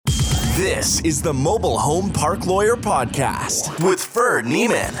This is the Mobile Home Park Lawyer Podcast with Ferd.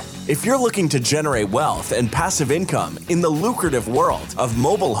 If you're looking to generate wealth and passive income in the lucrative world of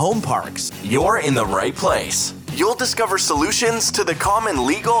mobile home parks, you're in the right place. You'll discover solutions to the common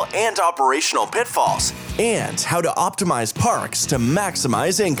legal and operational pitfalls and how to optimize parks to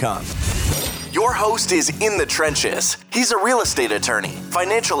maximize income. Your host is in the trenches. He's a real estate attorney,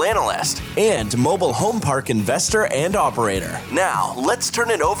 financial analyst, and mobile home park investor and operator. Now, let's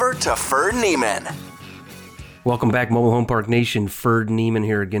turn it over to Ferd. Welcome back, Mobile Home Park Nation. Ferd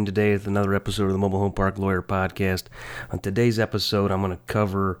here again today with another episode of the Mobile Home Park Lawyer Podcast. On today's episode, I'm going to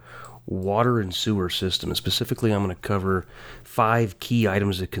cover water and sewer systems. Specifically, I'm going to cover 5 key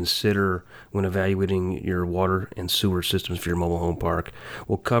items to consider when evaluating your water and sewer systems for your mobile home park.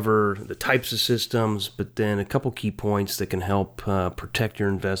 We'll cover the types of systems, but then a couple key points that can help protect your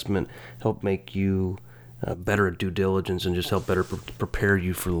investment, help make you better at due diligence, and just help better prepare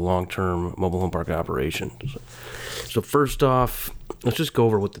you for the long-term mobile home park operation. So first off, let's just go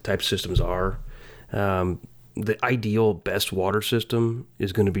over what the type of systems are. The ideal best water system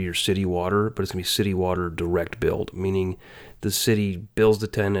is going to be your city water, but it's going to be city water direct billed, meaning the city bills the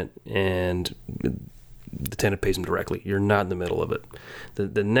tenant and the tenant pays them directly. You're not in the middle of it.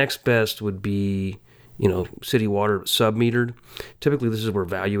 The next best would be, city water sub-metered. Typically, this is where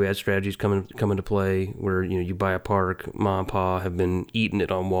value-add strategies come into play, where, you buy a park, mom and pa have been eating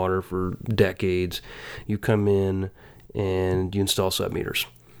it on water for decades. You come in and you install sub-meters.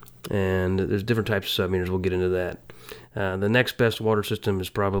 And there's different types of sub-meters. We'll get into that. The next best water system is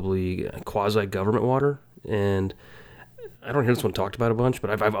probably quasi-government water. And I don't hear this one talked about a bunch,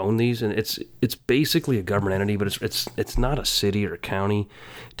 but I've owned these, and it's basically a government entity, but it's not a city or a county.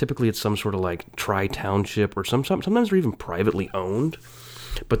 Typically, it's some sort of like tri-township, or sometimes they're even privately owned,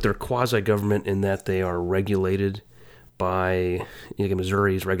 but they're quasi-government in that they are regulated by,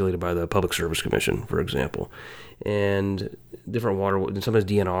 Missouri is regulated by the Public Service Commission, for example, and different water, and sometimes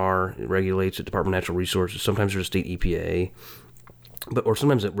DNR regulates it, Department of Natural Resources, sometimes there's a state EPA, or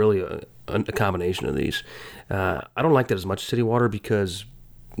sometimes it's really a combination of these. I don't like that as much city water because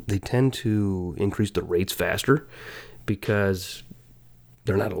they tend to increase the rates faster because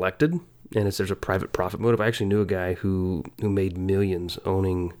they're not elected, and there's a private profit motive. I actually knew a guy who made millions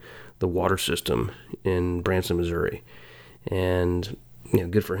owning the water system in Branson, Missouri, and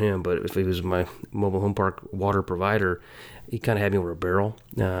good for him. But if he was my mobile home park water provider, he kind of had me over a barrel.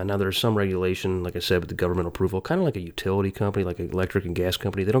 Now there's some regulation, like I said, with the government approval, kind of like a utility company, like an electric and gas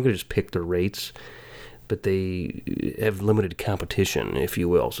company. They don't get to just pick their rates, but they have limited competition, if you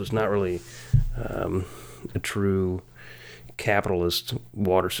will. So it's not really a true capitalist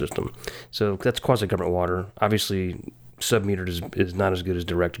water system. So that's quasi-government water. Obviously, sub-metered is not as good as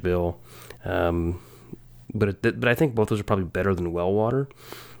direct bill. But I think both those are probably better than well water,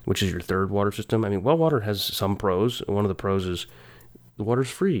 which is your third water system. I mean, well water has some pros. One of the pros is the water's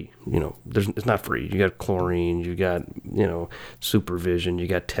free. It's not free. You got chlorine, you got, supervision, you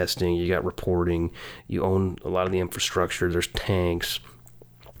got testing, you got reporting, you own a lot of the infrastructure, there's tanks.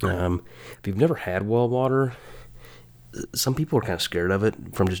 If you've never had well water, some people are kind of scared of it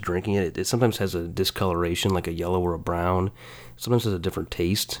from just drinking it. It sometimes has a discoloration, like a yellow or a brown. Sometimes has a different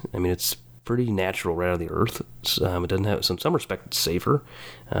taste. I mean, it's pretty natural right out of the earth. It doesn't have, in some respect, it's safer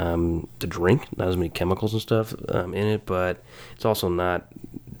to drink, not as many chemicals and stuff in it, but it's also not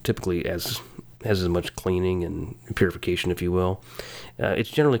typically has as much cleaning and purification, if you will.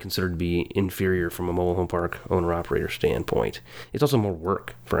 It's generally considered to be inferior from a mobile home park owner-operator standpoint. It's also more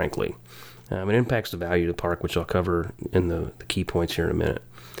work, frankly. It impacts the value of the park, which I'll cover in the key points here in a minute.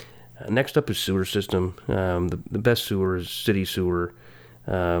 Next up is sewer system. The best sewer is city sewer.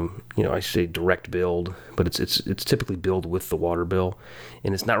 I say direct billed, but it's typically billed with the water bill,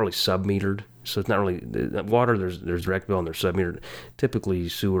 and it's not really sub-metered. So it's not really water. There's direct bill and there's sub-metered. Typically,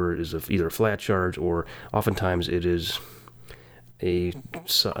 sewer is either a flat charge, or oftentimes it is a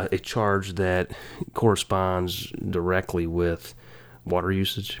charge that corresponds directly with water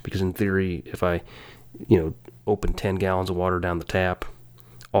usage. Because in theory, if I open 10 gallons of water down the tap,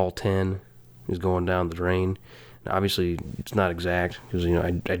 all 10 is going down the drain. Now, obviously, it's not exact because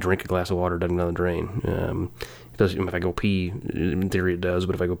I drink a glass of water, it doesn't go down the drain. It does. If I go pee, in theory it does,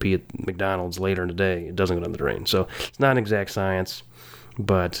 but if I go pee at McDonald's later in the day, it doesn't go down the drain. So it's not an exact science,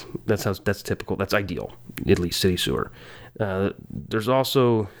 but that's typical. That's ideal, at least city sewer. There's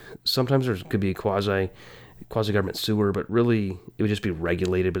also sometimes there could be a quasi quasi-government sewer, but really it would just be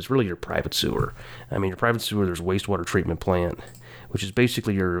regulated, but it's really your private sewer. I mean, your private sewer, there's wastewater treatment plant, which is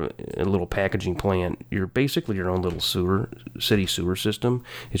basically a little packaging plant. You're basically your own little city sewer system.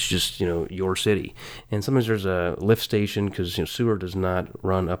 It's just, your city. And sometimes there's a lift station because, sewer does not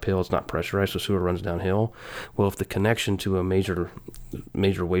run uphill. It's not pressurized, so sewer runs downhill. Well, if the connection to a major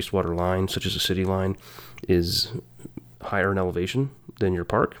wastewater line, such as a city line, is higher in elevation than your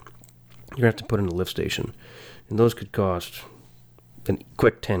park, you're going to have to put in a lift station. And those could cost a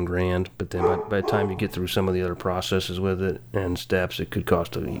quick $10,000, but then by the time you get through some of the other processes with it and steps, it could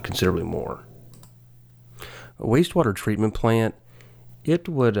cost considerably more. A wastewater treatment plant, it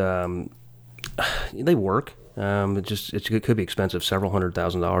would, they work. It could be expensive, several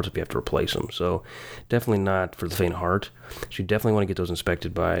 $100,000 if you have to replace them. So definitely not for the faint of heart. So you definitely want to get those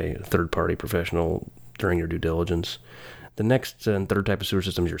inspected by a third-party professional during your due diligence. The next and third type of sewer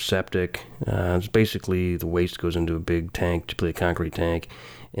system is your septic. It's basically the waste goes into a big tank, typically a concrete tank,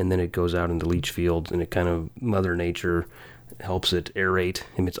 and then it goes out into leach fields, and it kind of, Mother Nature helps it aerate.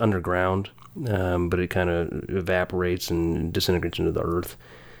 I mean, it's underground, but it kind of evaporates and disintegrates into the earth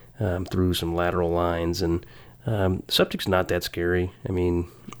through some lateral lines. And septic's not that scary. I mean,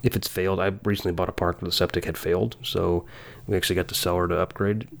 if it's failed, I recently bought a park where the septic had failed, so we actually got the seller to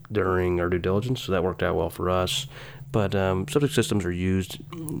upgrade during our due diligence, so that worked out well for us. But septic systems are used,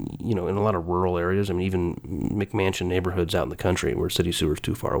 in a lot of rural areas. I mean, even McMansion neighborhoods out in the country where city sewer is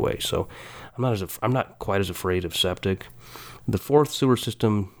too far away. So I'm not quite as afraid of septic. The fourth sewer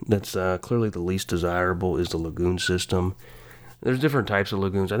system that's clearly the least desirable is the lagoon system. There's different types of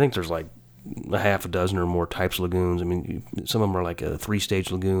lagoons. I think there's like a half a dozen or more types of lagoons. I mean, some of them are like a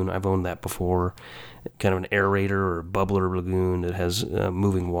 3-stage lagoon. I've owned that before. Kind of an aerator or bubbler lagoon that has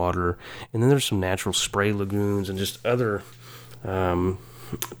moving water. And then there's some natural spray lagoons and just other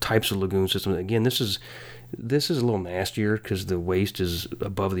types of lagoon systems. Again, this is a little nastier because the waste is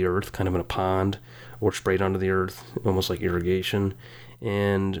above the earth, kind of in a pond, or sprayed onto the earth, almost like irrigation.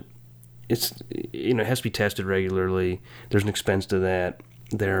 And it has to be tested regularly. There's an expense to that.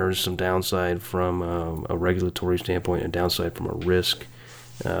 There's some downside from a regulatory standpoint and downside from a risk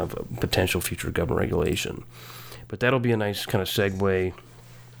of potential future government regulation. But that'll be a nice kind of segue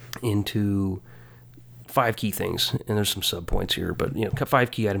into 5 key things. And there's some subpoints here, but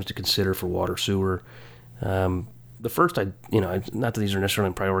 5 key items to consider for water sewer. The first, not that these are necessarily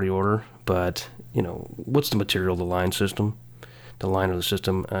in priority order, but what's the material of the line system? The line of the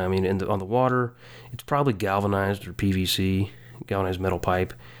system. I mean, on the water, it's probably galvanized or PVC, galvanized metal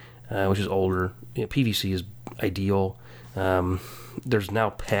pipe, which is older. PVC is ideal. There's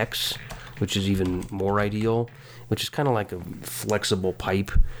now PEX, which is even more ideal, which is kind of like a flexible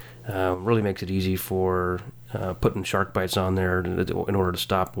pipe. Really makes it easy for putting shark bites on there in order to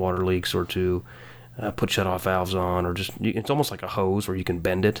stop water leaks or to put shut-off valves on, or it's almost like a hose where you can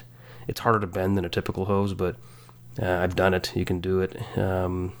bend it. It's harder to bend than a typical hose, but I've done it. You can do it,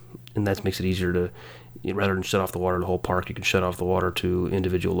 and that makes it easier to, rather than shut off the water to the whole park, you can shut off the water to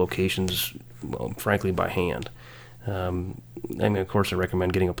individual locations, frankly, by hand. Of course, I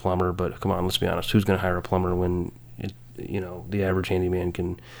recommend getting a plumber, but come on, let's be honest. Who's going to hire a plumber when the average handyman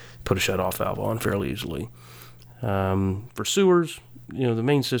can put a shut-off valve on fairly easily? For sewers, the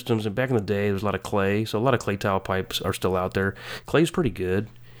main systems, and back in the day, there was a lot of clay, so a lot of clay tile pipes are still out there. Clay's pretty good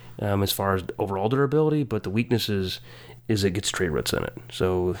as far as overall durability, but the weakness is it gets tree roots in it,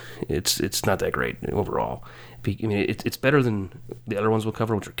 so it's not that great overall. It's better than the other ones we'll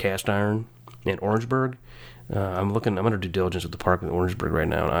cover, which are cast iron and Orangeburg. I'm under due diligence with the park in Orangeburg right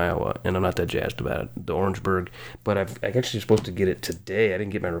now in Iowa, and I'm not that jazzed about it, the Orangeburg. But I'm actually supposed to get it today. I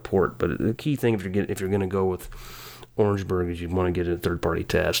didn't get my report, but the key thing if you're going to go with Orangeburg is you want to get a third-party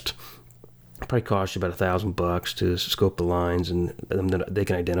test. It probably costs you about $1,000 to scope the lines, and then they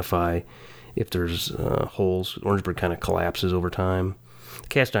can identify if there's holes. Orangeburg kind of collapses over time. The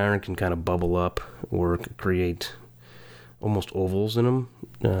cast iron can kind of bubble up or create almost ovals in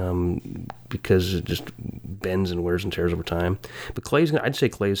them because it just bends and wears and tears over time. But I'd say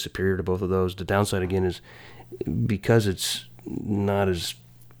clay is superior to both of those. The downside, again, is because it's not as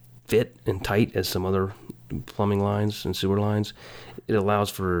fit and tight as some other plumbing lines and sewer lines, it allows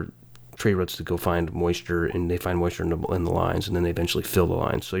for tree roots to go find moisture, and they find moisture in the lines, and then they eventually fill the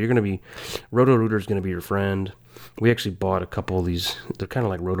lines. So Roto-Rooter is going to be your friend. We actually bought a couple of these. They're kind of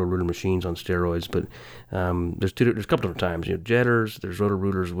like Roto-Rooter machines on steroids, but there's a couple different times. Jetters, there's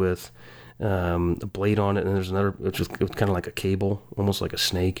Roto-Rooters with a blade on it, and there's another which is kind of like a cable, almost like a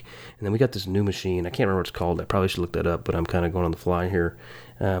snake. And then we got this new machine. I can't remember what it's called. I probably should look that up, but I'm kind of going on the fly here.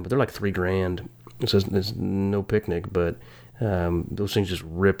 But they're like $3,000. It says it's no picnic, but Those things just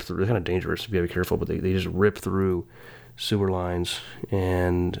rip through. They're kind of dangerous, you gotta be careful, but they just rip through sewer lines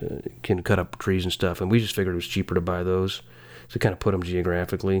and can cut up trees and stuff. And we just figured it was cheaper to buy those. So kind of put them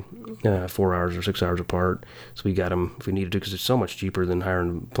geographically, 4 hours or 6 hours apart. So we got them if we needed to, because it's so much cheaper than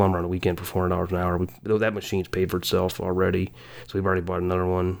hiring a plumber on a weekend for $400 an hour. Though that machine's paid for itself already. So we've already bought another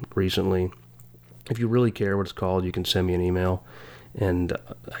one recently. If you really care what it's called, you can send me an email, and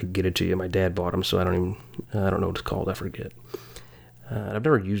I can get it to you. My dad bought them, so I don't know what it's called. I forget. I've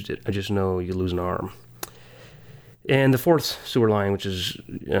never used it. I just know you lose an arm. And the fourth sewer line, which is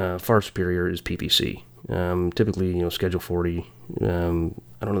far superior, is PVC. Typically, Schedule 40. I don't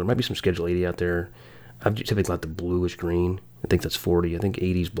know. There might be some Schedule 80 out there. I've typically got the bluish green. I think that's 40. I think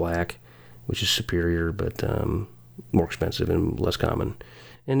 80 is black, which is superior, but more expensive and less common.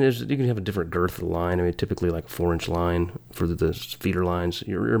 And you can have a different girth of the line. I mean, typically like a 4-inch line for the feeder lines.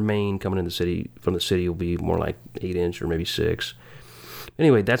 Your main coming in from the city will be more like 8-inch or maybe 6.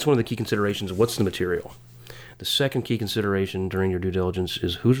 Anyway, that's one of the key considerations. What's the material? The second key consideration during your due diligence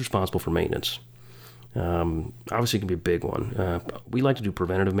is who's responsible for maintenance. Obviously, it can be a big one. We like to do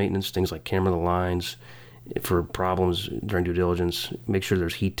preventative maintenance, things like camera the lines for problems during due diligence. Make sure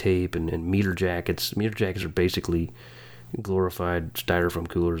there's heat tape and meter jackets. Meter jackets are basically glorified styrofoam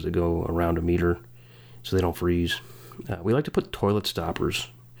coolers that go around a meter so they don't freeze. We like to put toilet stoppers,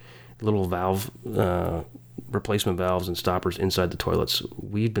 little valve replacement valves and stoppers inside the toilets.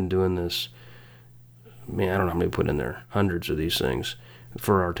 We've been doing this. Man, I don't know how many we put in there. Hundreds of these things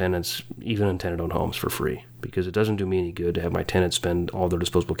for our tenants, even in tenant-owned homes, for free, because it doesn't do me any good to have my tenants spend all their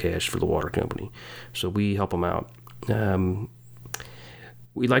disposable cash for the water company. So we help them out.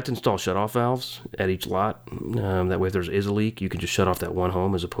 We like to install shut-off valves at each lot. That way, if there is a leak, you can just shut off that one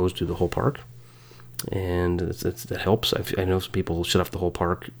home as opposed to the whole park. And that helps. I know some people shut off the whole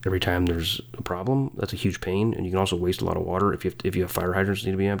park every time there's a problem. That's a huge pain, and you can also waste a lot of water if you have fire hydrants that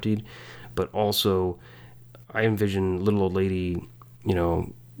need to be emptied. But also, I envision little old lady,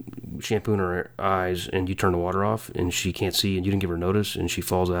 shampooing her eyes, and you turn the water off, and she can't see, and you didn't give her notice, and she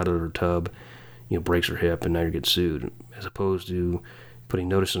falls out of her tub, breaks her hip, and now you get sued. As opposed to putting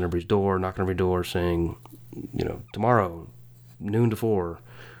notice on everybody's door, knocking on every door, saying, tomorrow, noon to 4,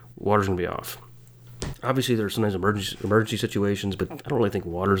 water's going to be off. Obviously, there are sometimes emergency situations, but I don't really think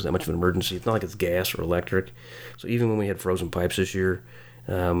water is that much of an emergency. It's not like it's gas or electric. So even when we had frozen pipes this year,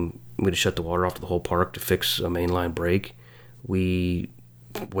 we had to shut the water off to the whole park to fix a mainline break. We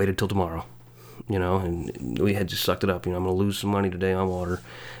waited till tomorrow, and we had just sucked it up. I'm going to lose some money today on water,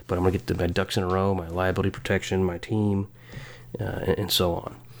 but I'm going to get my ducks in a row, my liability protection, my team, and so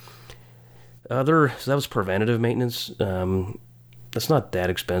on. So that was preventative maintenance. That's not that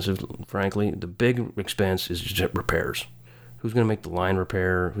expensive, frankly. The big expense is just repairs. Who's going to make the line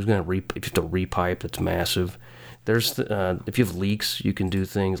repair? Who's going to if you have to repipe? That's massive. If you have leaks, you can do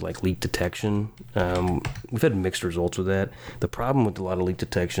things like leak detection. We've had mixed results with that. The problem with a lot of leak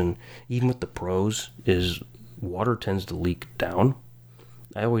detection, even with the pros, is water tends to leak down.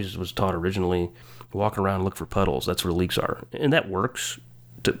 I always was taught originally, walk around and look for puddles. That's where the leaks are, and that works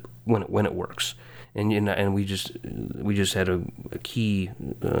when it works. And we just had a key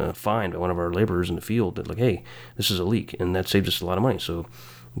find by one of our laborers in the field that, like, hey, this is a leak, and that saved us a lot of money. So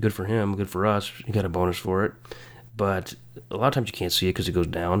good for him, good for us. You got a bonus for it. But a lot of times you can't see it because it goes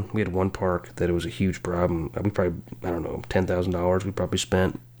down. We had one park that it was a huge problem. We probably, $10,000 we probably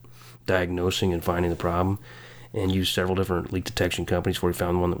spent diagnosing and finding the problem, and used several different leak detection companies before we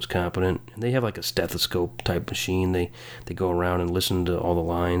found one that was competent. And they have like a stethoscope type machine. They go around and listen to all the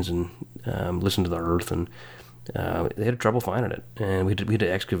lines and listen to the earth, and they had trouble finding it. And we had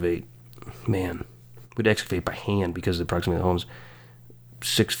to excavate. Man, we'd excavate by hand because approximately the home's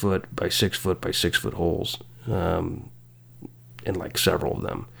 6 foot by 6 foot by 6 foot holes, and like several of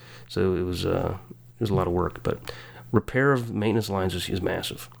them. So it was a lot of work. But repair of maintenance lines is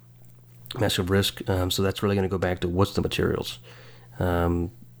massive risk. So that's really going to go back to what's the materials. That'll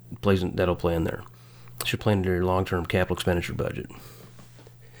play in there. Should play into your long-term capital expenditure budget.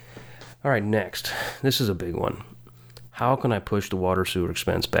 All right, next. This is a big one. How can I push the water sewer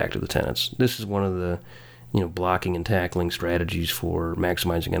expense back to the tenants? This is one of the blocking and tackling strategies for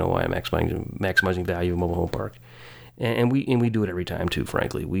maximizing NOI, maximizing value of a mobile home park. And we do it every time too,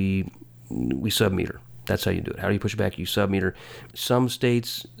 frankly. We sub-meter. That's how you do it. How do you push it back? You sub-meter. Some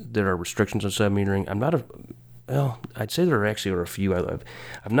states, there are restrictions on sub-metering. I'd say there actually are a few.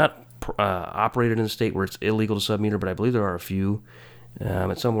 I've not operated in a state where it's illegal to sub-meter, but I believe there are a few.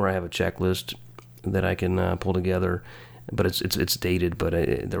 And somewhere I have a checklist that I can pull together, but it's dated. But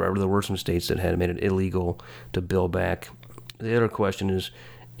there were some states that had made it illegal to bill back. The other question is,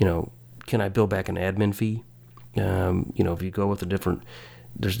 can I bill back an admin fee? If you go with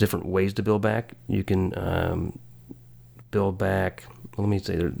there's different ways to build back. You can build back. Let me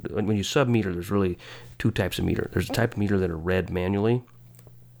say, when you sub-meter, there's really two types of meter. There's a type of meter that are read manually.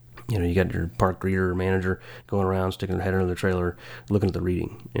 You got your park greeter or manager going around, sticking their head under the trailer, looking at the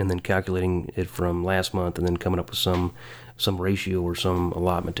reading, and then calculating it from last month, and then coming up with some ratio or some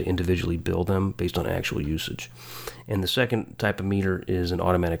allotment to individually bill them based on actual usage. And the second type of meter is an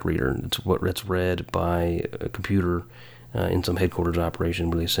automatic reader. It's read by a computer in some headquarters operation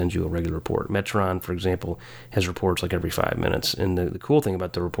where they send you a regular report. Metron, for example, has reports like every 5 minutes. And the cool thing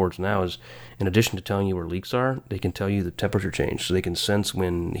about the reports now is, in addition to telling you where leaks are, they can tell you the temperature change. So they can sense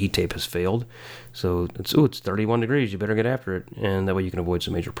when heat tape has failed. So it's 31 degrees, you better get after it. And that way you can avoid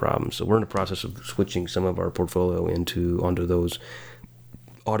some major problems. So we're in the process of switching some of our portfolio onto those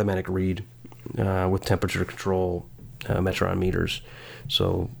automatic read with temperature control Metron meters.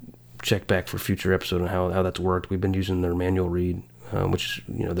 So check back for future episode on how that's worked. We've been using their manual read, which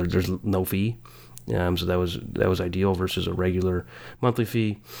there's no fee, so that was ideal versus a regular monthly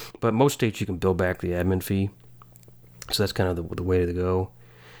fee. But most states you can bill back the admin fee, so that's kind of the way to go.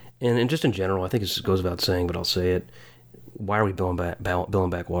 And just in general, I think this goes without saying, but I'll say it: why are we billing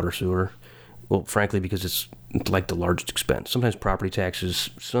back water sewer? Well, frankly, because it's like the largest expense. Sometimes property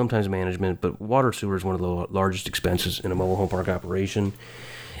taxes, sometimes management, but water sewer is one of the largest expenses in a mobile home park operation.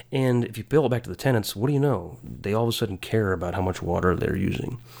 And if you bill it back to the tenants, what do you know? They all of a sudden care about how much water they're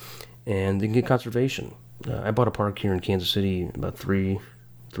using. And they can get conservation. I bought a park here in Kansas City about three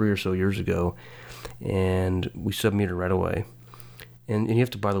or so years ago, and we sub-meter right away. And you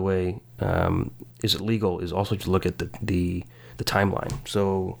have to, by the way, is it legal, is also to look at the timeline.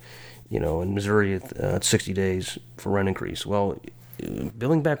 So, in Missouri, it's 60 days for rent increase. Well,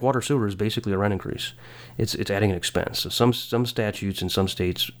 billing back water sewer is basically a rent increase. It's adding an expense. So some statutes in some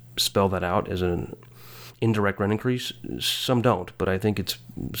states spell that out as an indirect rent increase. Some don't, but I think it's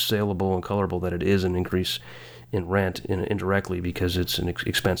saleable and colorable that it is an increase in rent indirectly because it's an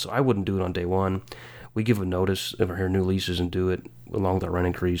expense. So I wouldn't do it on day one. We give a notice of our new leases and do it along with our rent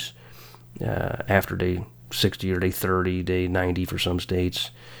increase after day 60 or day 30, day 90 for some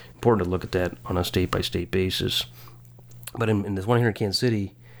states. Important to look at that on a state-by-state basis. But in this one here in Kansas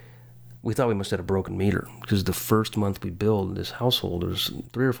City, we thought we must have a broken meter because the first month we billed this household, there's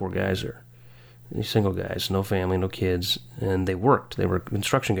 3 or 4 guys there. These single guys, no family, no kids, and they worked. They were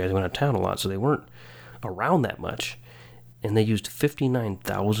construction guys. They went out of town a lot, so they weren't around that much. And they used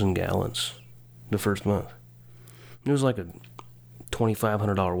 59,000 gallons the first month. It was like a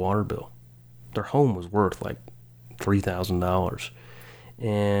 $2,500 water bill. Their home was worth like $3,000.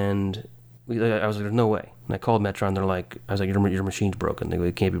 And I was like, there's no way. And I called Metron. I was like, your machine's broken. They go,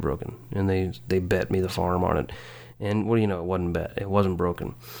 it can't be broken. And they bet me the farm on it. And what do you know? It wasn't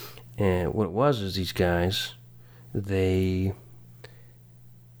broken. And what it was is these guys, they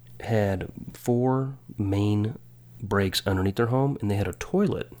had 4 main breaks underneath their home, and they had a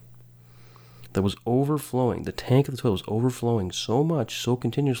toilet that was overflowing. The tank of the toilet was overflowing so much, so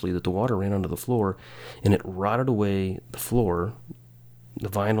continuously, that the water ran onto the floor, and it rotted away the floor, the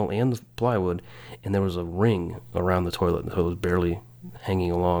vinyl and the plywood, and there was a ring around the toilet. The toilet was barely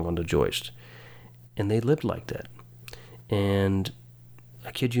hanging along on the joist. And they lived like that. And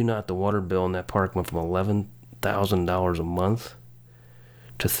I kid you not, the water bill in that park went from $11,000 a month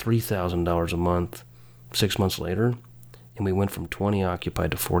to $3,000 a month 6 months later, and we went from 20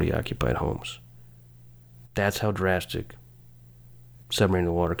 occupied to 40 occupied homes. That's how drastic submarine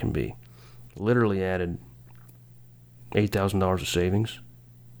the water can be. Literally added $8,000 of savings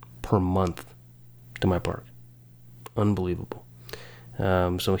per month to my park. Unbelievable.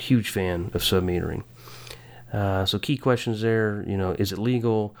 So a huge fan of submetering. So key questions there, is it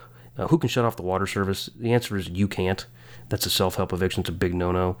legal? Who can shut off the water service? The answer is you can't. That's a self-help eviction. It's a big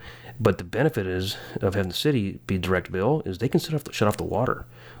no-no. But the benefit is of having the city be direct bill is they can shut off the water.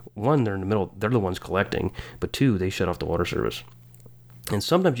 One, they're in the middle. They're the ones collecting. But 2, they shut off the water service. And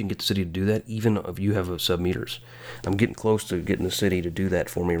sometimes you can get the city to do that, even if you have sub-meters. I'm getting close to getting the city to do that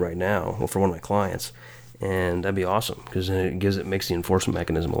for me right now, or for one of my clients. And that'd be awesome, because it makes the enforcement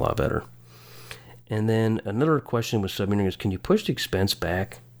mechanism a lot better. And then another question with submetering is, can you push the expense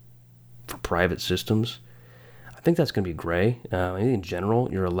back for private systems? I think that's going to be gray. I think in general,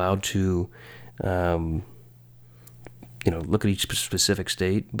 you're allowed to, look at each specific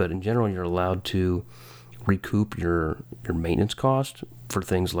state, but in general, you're allowed to recoup your maintenance cost for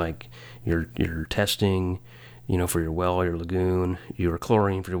things like your testing, for your well, your lagoon, your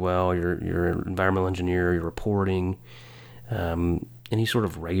chlorine for your well, your environmental engineer, your reporting, any sort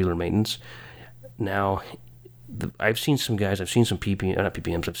of regular maintenance. Now, I've seen some guys, I've seen some not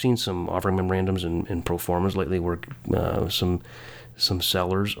PPMs, I've seen some offering memorandums and pro formas lately where some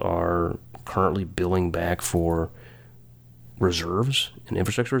sellers are currently billing back for reserves and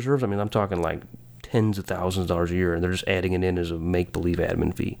infrastructure reserves. I mean, I'm talking like tens of thousands of dollars a year, and they're just adding it in as a make-believe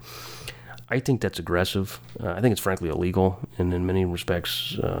admin fee. I think that's aggressive. I think it's frankly illegal and in many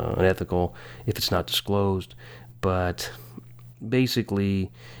respects unethical if it's not disclosed. But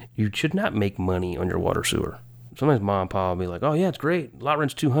basically, you should not make money on your water sewer. Sometimes mom and pa will be like, oh yeah, it's great. Lot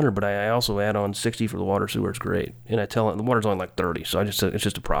rent's $200, but I also add on $60 for the water sewer. It's great. And I tell them the water's only like $30, so it's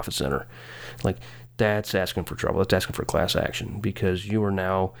just a profit center. Like, that's asking for trouble. That's asking for class action, because you are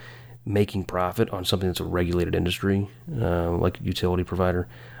now making profit on something that's a regulated industry, like a utility provider.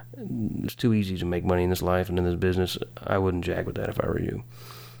 It's too easy to make money in this life and in this business. I wouldn't jag with that if I were you.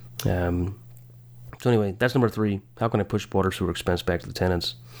 So anyway, that's number 3. How can I push water sewer expense back to the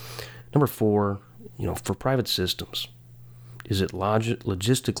tenants? Number 4, for private systems, is it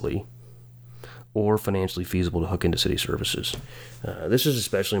logistically or financially feasible to hook into city services? This is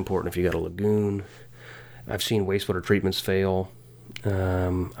especially important if you got a lagoon. I've seen wastewater treatments fail.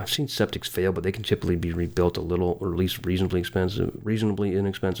 I've seen septics fail, but they can typically be rebuilt a little, or at least reasonably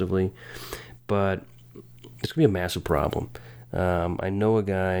inexpensively. But it's going to be a massive problem. I know a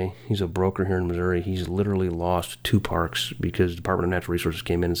guy, he's a broker here in Missouri. He's literally lost 2 parks because the Department of Natural Resources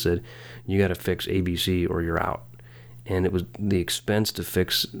came in and said, you got to fix ABC or you're out. And it was the expense to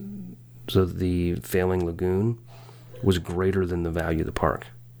fix the failing lagoon was greater than the value of the park.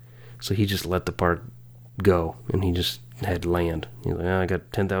 So he just let the park go, and he just had land. He's like, I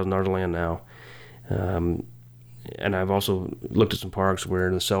got $10,000 of land now. And I've also looked at some parks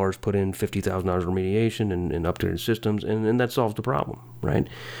where the sellers put in $50,000 remediation and updated systems, and that solves the problem, right?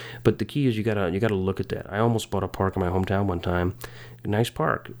 But the key is you gotta look at that. I almost bought a park in my hometown one time, a nice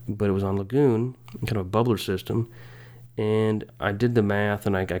park, but it was on lagoon, kind of a bubbler system, and I did the math,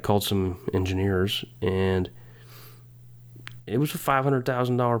 and I called some engineers, and it was a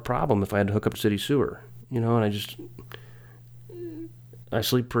 $500,000 problem if I had to hook up city sewer, and I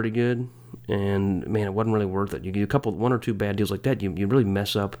sleep pretty good, and man, it wasn't really worth it. You get one or two bad deals like that, you really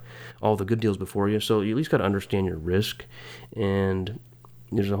mess up all the good deals before you. So you at least got to understand your risk, and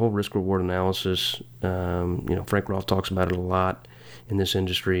there's a whole risk-reward analysis. Frank Rolfe talks about it a lot in this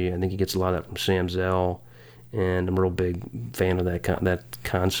industry. I think he gets a lot of that from Sam Zell, and I'm a real big fan of that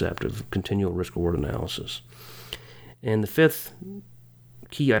concept of continual risk-reward analysis. And the 5th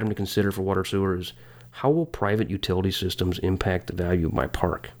key item to consider for water sewer is, how will private utility systems impact the value of my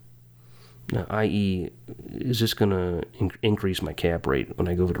park? Now, i.e., is this going to increase my cap rate when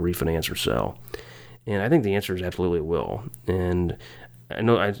I go to refinance or sell? And I think the answer is absolutely it will. And I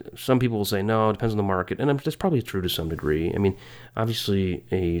know some people will say, no, it depends on the market. And that's probably true to some degree. I mean, obviously,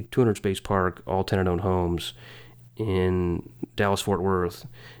 a 200-space park, all tenant-owned homes in Dallas-Fort Worth,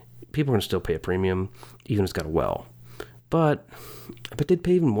 people are going to still pay a premium, even if it's got a well. But I bet they'd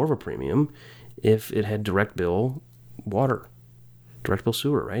pay even more of a premium if it had direct bill water, direct bill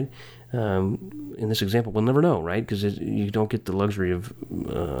sewer, right? In this example, we'll never know, right? Because you don't get the luxury of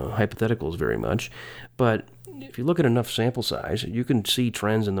hypotheticals very much. But if you look at enough sample size, you can see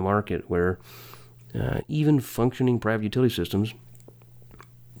trends in the market where even functioning private utility systems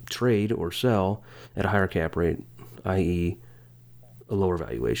trade or sell at a higher cap rate, i.e. a lower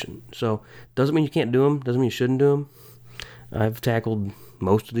valuation. So doesn't mean you can't do them, doesn't mean you shouldn't do them. I've tackled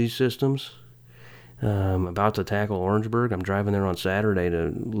most of these systems. I'm about to tackle Orangeburg. I'm driving there on Saturday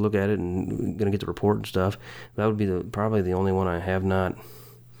to look at it and going to get the report and stuff. That would be probably the only one I have not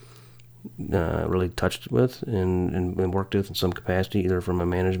really touched with and worked with in some capacity, either from a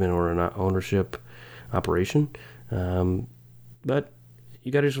management or an ownership operation. But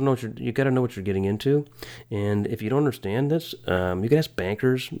you got to know what you're getting into, and if you don't understand this, you can ask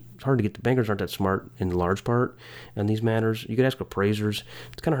bankers. It's hard to get. The bankers aren't that smart in large part on these matters. You could ask appraisers.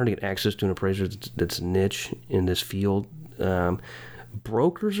 It's kind of hard to get access to an appraiser that's niche in this field.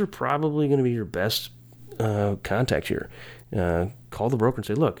 Brokers are probably going to be your best contact here. Call the broker and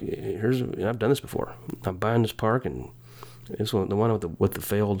say, "Look, I've done this before. I'm buying this park, and it's the one with the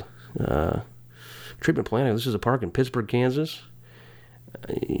failed treatment plant. This is a park in Pittsburgh, Kansas."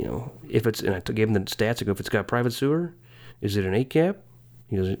 If it's, and I gave him the stats, I go, if it's got private sewer, is it an 8 cap?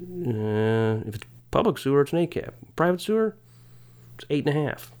 He goes, if it's public sewer, it's an 8 cap. Private sewer, it's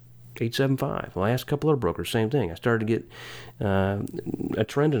 8.5, 8.75. Well, I asked a couple other brokers, same thing. I started to get a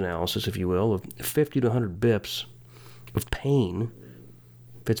trend analysis, if you will, of 50 to 100 bips of pain,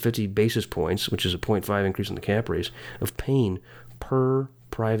 if it's 50 basis points, which is a 0.5 increase in the cap raise, of pain per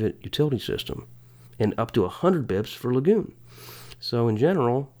private utility system, and up to 100 bips for lagoon. So in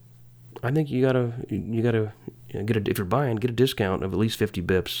general, I think you gotta if you're buying, get a discount of at least 50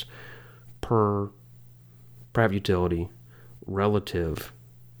 bips per private utility relative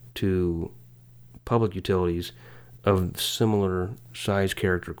to public utilities of similar size,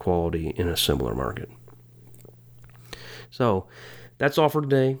 character, quality in a similar market. So that's all for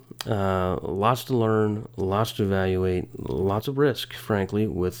today. Lots to learn, lots to evaluate, lots of risk, frankly,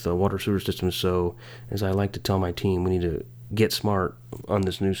 with water sewer systems. So as I like to tell my team, we need to get smart on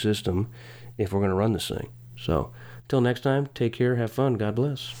this new system if we're going to run this thing. So until next time, take care, have fun, God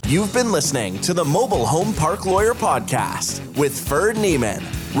bless. You've been listening to the Mobile Home Park Lawyer Podcast with Ferd Neiman.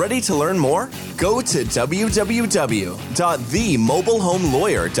 Ready to learn more? Go to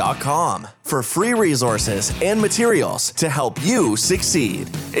www.themobilehomelawyer.com for free resources and materials to help you succeed.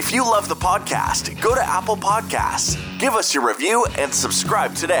 If you love the podcast, go to Apple Podcasts, give us your review, and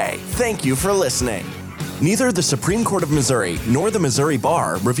subscribe today. Thank you for listening. Neither the Supreme Court of Missouri nor the Missouri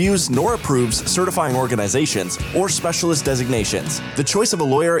Bar reviews nor approves certifying organizations or specialist designations. The choice of a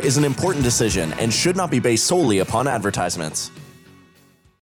lawyer is an important decision and should not be based solely upon advertisements.